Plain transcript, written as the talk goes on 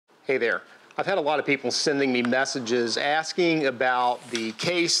Hey there. I've had a lot of people sending me messages asking about the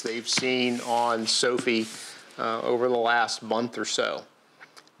case they've seen on Sophie over the last month or so.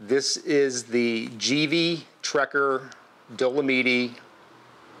 This is the Givi Dolomiti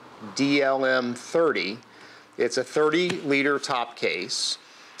DLM30. It's a 30-liter top case.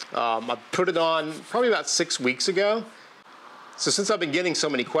 I put it on probably about 6 weeks ago. So since I've been getting so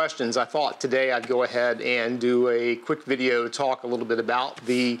many questions, I thought today I'd go ahead and do a quick video to talk a little bit about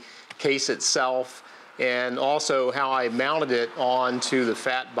the case itself and also how I mounted it onto the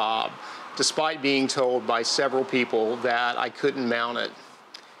Fat Bob, despite being told by several people that I couldn't mount it.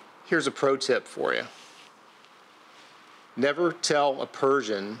 Here's a pro tip for you. Never tell a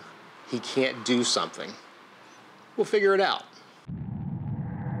Persian he can't do something. We'll figure it out.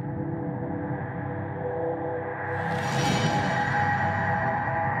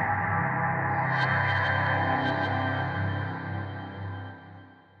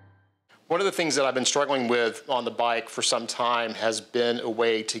 One of the things that I've been struggling with on the bike for some time has been a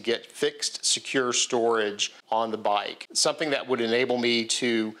way to get fixed, secure storage on the bike. Something that would enable me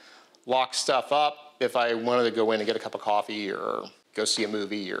to lock stuff up if I wanted to go in and get a cup of coffee or go see a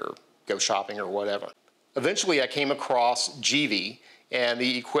movie or go shopping or whatever. Eventually I came across Givi and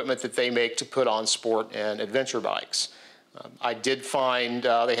the equipment that they make to put on sport and adventure bikes. I did find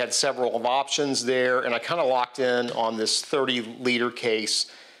they had several options there, and I kind of locked in on this 30-liter case.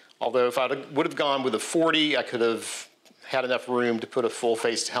 Although if I would have gone with a 40, I could have had enough room to put a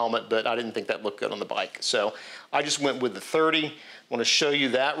full-faced helmet, but I didn't think that looked good on the bike. So I just went with the 30. I want to show you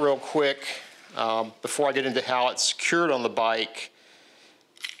that real quick before I get into how it's secured on the bike.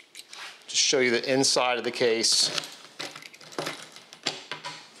 Just show you the inside of the case.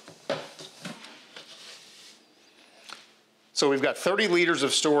 So we've got 30 liters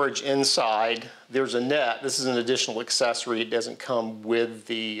of storage inside. There's a net. This is an additional accessory. It doesn't come with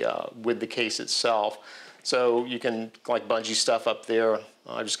the case itself. So you can like bungee stuff up there.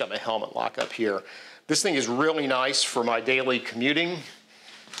 I just got my helmet lock up here. This thing is really nice for my daily commuting.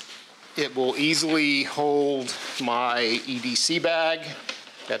 It will easily hold my EDC bag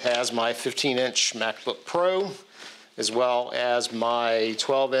that has my 15-inch MacBook Pro, as well as my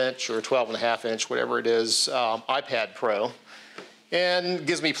 12-inch or 12.5-inch, whatever it is, iPad Pro. And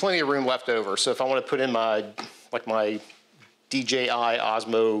gives me plenty of room left over. So if I want to put in my DJI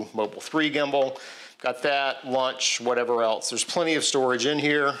Osmo Mobile 3 gimbal, got that, lunch, whatever else. There's plenty of storage in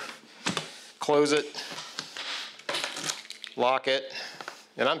here. Close it, lock it,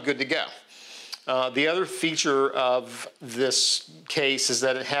 and I'm good to go. The other feature of this case is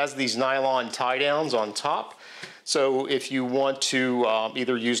that it has these nylon tie downs on top. So if you want to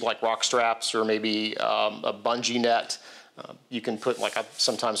either use like rock straps or maybe a bungee net, you can put, like I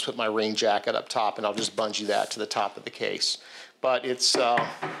sometimes put my rain jacket up top and I'll just bungee that to the top of the case. But it's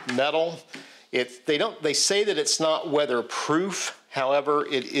metal. They say that it's not weatherproof. However,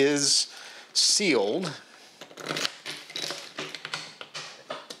 it is sealed.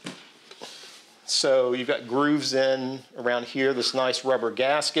 So you've got grooves in around here, this nice rubber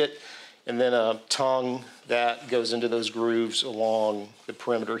gasket, and then a tongue that goes into those grooves along the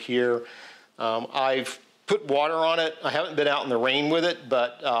perimeter here. I've put water on it. I haven't been out in the rain with it,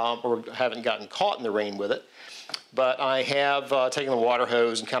 but or haven't gotten caught in the rain with it. But I have taken the water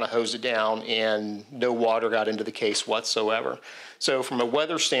hose and kind of hosed it down, and no water got into the case whatsoever. So from a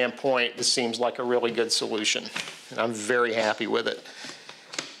weather standpoint, this seems like a really good solution, and I'm very happy with it.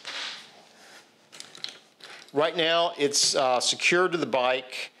 Right now, it's secured to the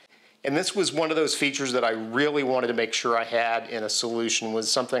bike. And this was one of those features that I really wanted to make sure I had in a solution,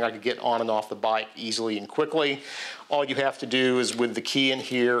 was something I could get on and off the bike easily and quickly. All you have to do is with the key in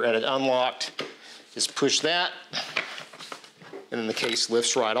here and it unlocked, is push that, and then the case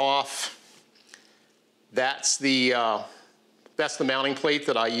lifts right off. That's the mounting plate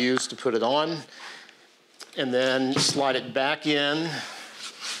that I use to put it on. And then slide it back in,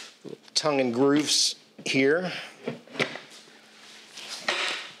 tongue and grooves here.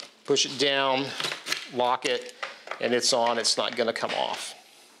 Push it down, lock it, and it's on. It's not going to come off.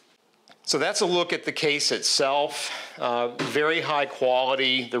 So that's a look at the case itself. Very high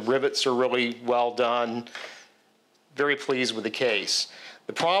quality. The rivets are really well done. Very pleased with the case.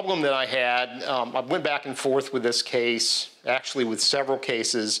 The problem that I had, I went back and forth with this case, actually with several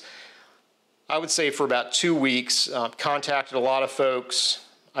cases. I would say for about 2 weeks, contacted a lot of folks.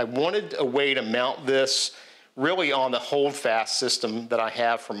 I wanted a way to mount this really on the holdfast system that I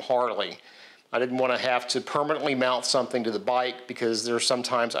have from Harley. I didn't want to have to permanently mount something to the bike because there's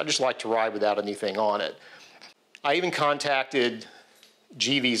sometimes I just like to ride without anything on it. I even contacted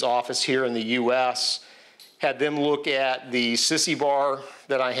Givi's office here in the US, Had them look at the sissy bar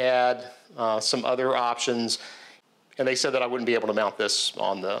that I had, some other options, and they said that I wouldn't be able to mount this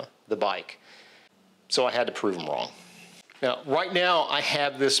on the bike. So I had to prove them wrong. Now, right now I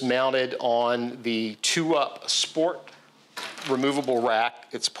have this mounted on the 2-Up Sport removable rack.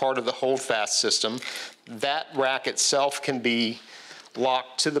 It's part of the holdfast system. That rack itself can be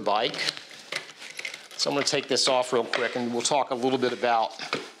locked to the bike. So I'm going to take this off real quick and we'll talk a little bit about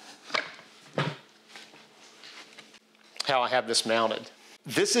how I have this mounted.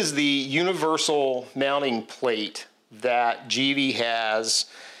 This is the universal mounting plate that Givi has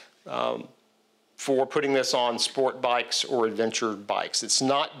for putting this on sport bikes or adventure bikes. It's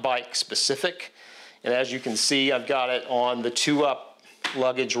not bike specific, and as you can see, I've got it on the 2-Up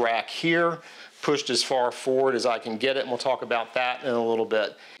luggage rack here, pushed as far forward as I can get it, and we'll talk about that in a little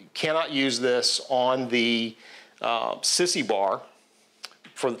bit. You cannot use this on the sissy bar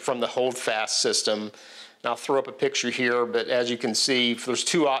from the holdfast system. And I'll throw up a picture here, but as you can see, there's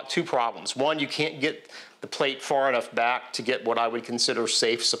two problems. One, you can't get the plate far enough back to get what I would consider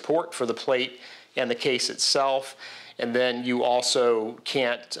safe support for the plate and the case itself. And then you also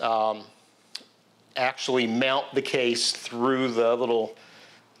can't actually mount the case through the little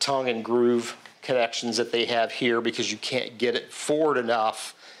tongue and groove connections that they have here because you can't get it forward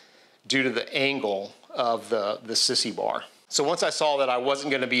enough due to the angle of the sissy bar. So once I saw that I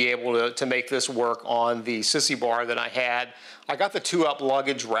wasn't going to be able to make this work on the sissy bar that I had, I got the 2-Up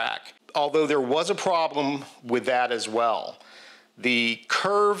luggage rack. Although there was a problem with that as well. The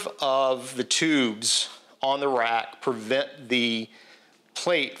curve of the tubes on the rack prevent the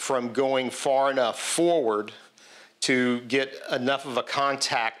plate from going far enough forward to get enough of a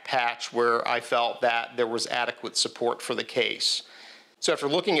contact patch where I felt that there was adequate support for the case. So after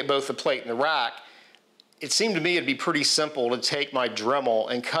looking at both the plate and the rack, it seemed to me it'd be pretty simple to take my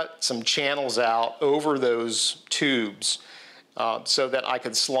Dremel and cut some channels out over those tubes so that I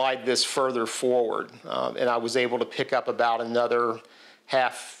could slide this further forward. And I was able to pick up about another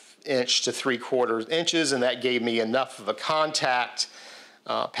 1/2 inch to 3/4 inches, and that gave me enough of a contact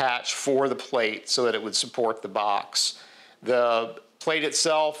patch for the plate so that it would support the box. The plate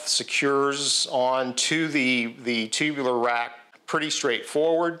itself secures onto the tubular rack pretty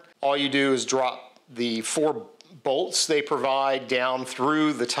straightforward. All you do is drop the 4 bolts they provide down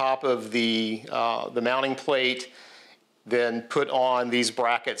through the top of the mounting plate, then put on these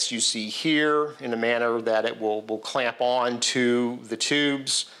brackets you see here in a manner that it will clamp on to the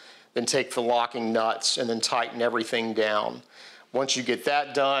tubes, then take the locking nuts and then tighten everything down. Once you get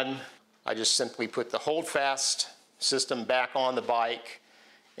that done, I just simply put the holdfast system back on the bike,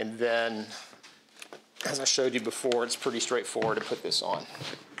 and then, as I showed you before, it's pretty straightforward to put this on.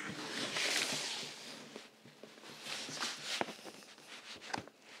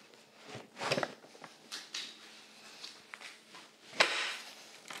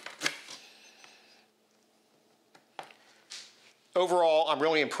 Overall, I'm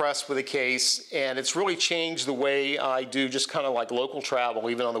really impressed with the case, and it's really changed the way I do just kind of like local travel,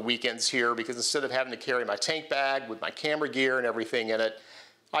 even on the weekends here, because instead of having to carry my tank bag with my camera gear and everything in it,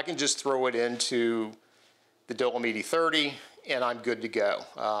 I can just throw it into the Dolomiti 30 and I'm good to go.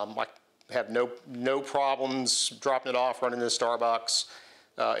 I have no problems dropping it off, running to Starbucks.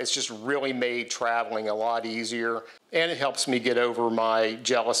 It's just really made traveling a lot easier, and it helps me get over my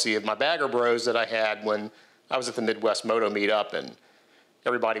jealousy of my bagger bros that I had when I was at the Midwest Moto meetup, and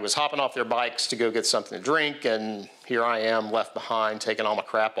everybody was hopping off their bikes to go get something to drink, and here I am left behind taking all my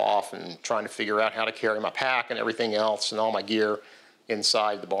crap off and trying to figure out how to carry my pack and everything else and all my gear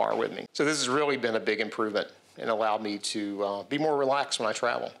inside the bar with me. So this has really been a big improvement and allowed me to be more relaxed when I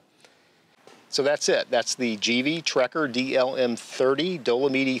travel. So that's it. That's the Givi DLM30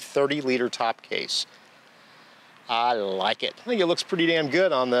 Dolomiti 30-liter top case. I like it. I think it looks pretty damn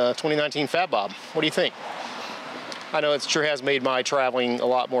good on the 2019 Fat Bob. What do you think? I know it sure has made my traveling a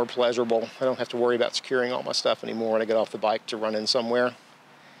lot more pleasurable. I don't have to worry about securing all my stuff anymore when I get off the bike to run in somewhere.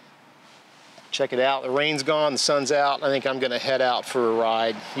 Check it out. The rain's gone, the sun's out. I think I'm gonna head out for a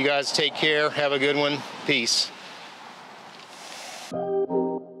ride. You guys take care, have a good one. Peace.